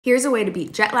Here's a way to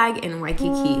beat jet lag in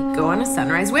Waikiki. Go on a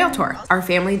sunrise whale tour. Our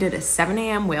family did a 7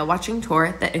 a.m. whale watching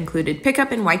tour that included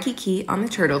pickup in Waikiki on the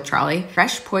turtle trolley,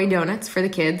 fresh poi donuts for the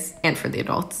kids and for the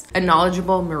adults, a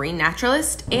knowledgeable marine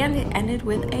naturalist, and it ended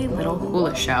with a little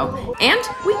hula show. And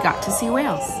we got to see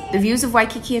whales. The views of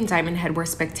Waikiki and Diamond Head were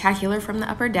spectacular from the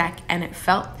upper deck, and it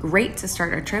felt great to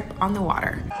start our trip on the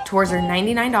water. Tours are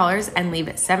 $99 and leave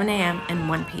at 7 a.m. and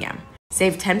 1 p.m.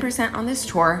 Save 10% on this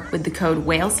tour with the code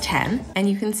WHALES10, and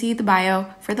you can see the bio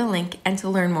for the link and to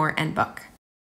learn more and book.